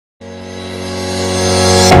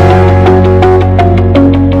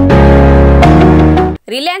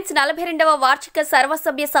Reliance 42వ వార్షిక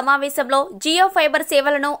సర్వసభ్య సమావేశంలో జియో ఫైబర్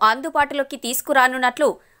సేవలను అందుబాటులోకి తీసుకురానున్నట్లు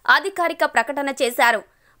అధికారిక ప్రకటన చేశారు.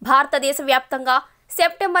 భారతదేశ వ్యాప్తంగా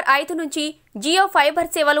సెప్టెంబర్ 5 నుంచి జియో ఫైబర్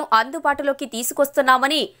సేవలు అందుబాటులోకి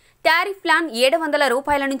తీసుకొస్తున్నామని, టారిఫ్ ప్లాన్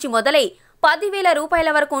 ₹700 నుంచి మొదలై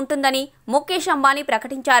 ₹10,000 వరకు ఉంటుందని ముఖేష్ అంబానీ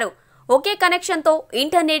ప్రకటించారు. ఒకే కనెక్షన్తో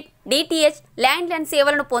ఇంటర్నెట్, డిటిహెచ్, ల్యాండ్లైన్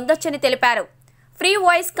సేవలను పొందొచ్చని తెలిపారు. ఫ్రీ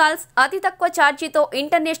వాయిస్ కాల్స్, అతి తక్కువ ఛార్జీతో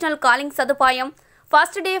ఇంటర్నేషనల్ కాలింగ్ సదుపాయం,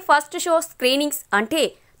 first day first show screenings అంటే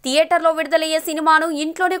థియేటర్లో విడుదలయ్యే సినిమాను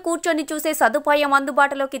ఇంట్లోనే కూర్చొని చూసే సదుపాయం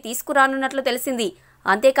అందుబాటులోకి తీసుకురానున్నట్లు తెలిసింది.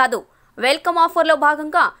 అంతేకాదు, వెల్కమ్ ఆఫర్లో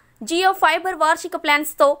భాగంగా జియో ఫైబర్ వార్షిక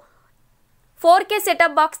ప్లాన్స్తో 4K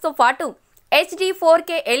సెటప్ బాక్స్తో పాటు HD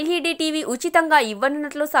 4K LED టీవీ ఉచితంగా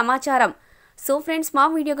ఇవ్వనున్నట్లు సమాచారం. సో ఫ్రెండ్స్, మా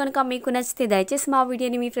వీడియో కనుక మీకు నచ్చితే దయచేసి మా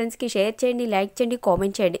వీడియోని మీ ఫ్రెండ్స్కి షేర్ చేయండి, లైక్ చేయండి,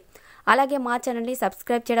 కామెంట్ చేయండి. అలాగే మా ఛానల్ని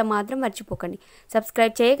సబ్స్క్రైబ్ చేయడం మాత్రం మర్చిపోకండి.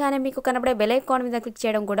 సబ్స్క్రైబ్ చేయగానే మీకు కనబడే బెల్ ఐకాన్ మీద క్లిక్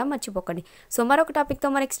చేయడం కూడా మర్చిపోకండి. సో మరొక టాపిక్తో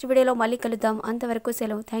మన నెక్స్ట్ వీడియోలో మళ్ళీ కలుద్దాం. అంతవరకు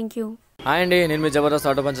సెలవు. Thank you. హాయ్ అండి, నేను మీ జబర్దస్త్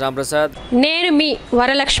ఆటో పంచ్ రాంప్రసాద్. నేను మీ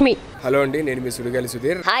వరలక్ష్మి. హలో అండి, నేను మీ సుడిగాలి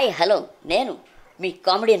సుధీర్. హాయ్ హలో, నేను మీ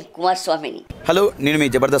కామెడియన్ కుమార్ స్వామిని. హలో, నేను మీ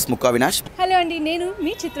జబర్దస్త్ ముక్కా వినాష్. హలో అండి, నేను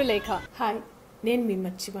మీ చిత్రలేఖ. హాయ్, నేను మీ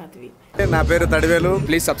మచ్చి మాధవి. నా పేరు Thadivelu.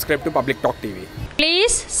 Please subscribe to public talk TV.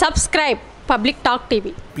 Please subscribe public talk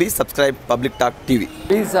TV. Please subscribe public talk TV.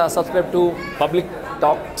 Please subscribe to public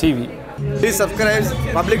talk TV. Please subscribe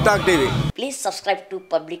public talk TV. Please subscribe to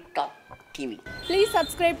public talk TV. Please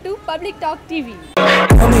subscribe to public talk TV.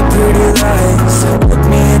 Tell me pretty lies, look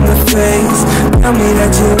me in the face. Tell me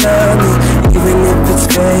that you love me, even if it's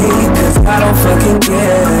fake, 'cause I don't fucking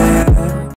care.